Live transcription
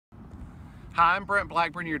Hi, I'm Brent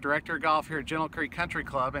Blackburn, your director of golf here at Gentle Creek Country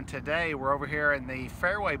Club, and today we're over here in the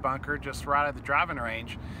fairway bunker just right at the driving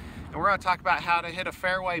range, and we're going to talk about how to hit a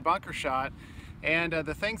fairway bunker shot. And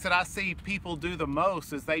the things that I see people do the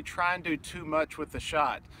most is they try and do too much with the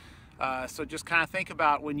shot. So just kind of think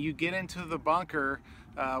about when you get into the bunker,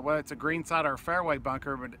 whether it's a greenside or a fairway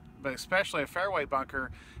bunker, but especially a fairway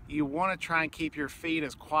bunker, you want to try and keep your feet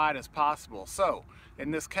as quiet as possible. So in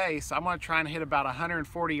this case, I'm going to try and hit about a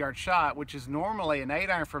 140-yard shot, which is normally an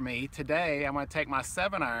 8-iron for me. Today, I'm going to take my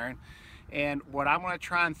 7-iron, and what I'm going to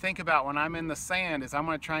try and think about when I'm in the sand is I'm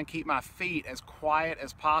going to try and keep my feet as quiet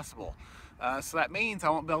as possible. So that means I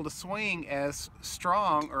won't be able to swing as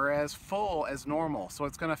strong or as full as normal. So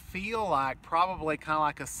it's going to feel like probably kind of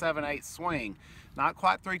like a 7/8 swing. Not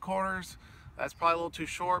quite 3/4. That's probably a little too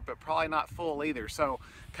short, but probably not full either. So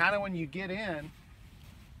kind of when you get in,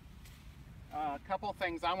 a couple of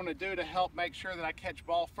things I'm going to do to help make sure that I catch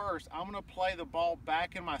ball first. I'm going to play the ball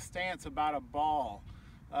back in my stance about a ball,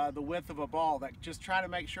 the width of a ball. That just try to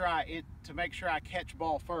make sure I catch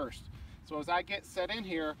ball first. So as I get set in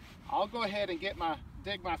here, I'll go ahead and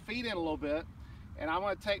dig my feet in a little bit, and I'm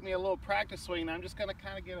going to take me a little practice swing. I'm just going to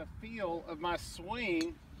kind of get a feel of my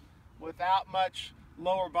swing without much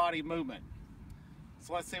lower body movement.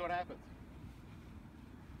 So let's see what happens.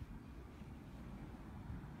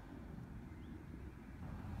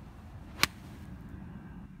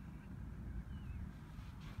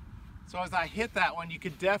 So as I hit that one, you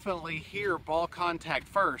could definitely hear ball contact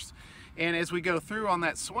first. And as we go through on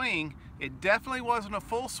that swing, it definitely wasn't a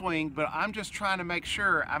full swing, but I'm just trying to make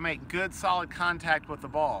sure I make good solid contact with the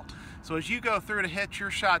ball. So as you go through to hit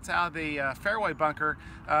your shots out of the fairway bunker,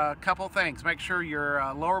 a couple things. Make sure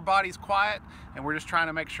your lower body's quiet, and we're just trying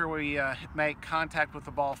to make sure we make contact with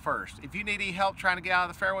the ball first. If you need any help trying to get out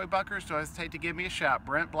of the fairway bunkers, don't hesitate to give me a shout.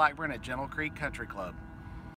 Brent Blackburn at Gentle Creek Country Club.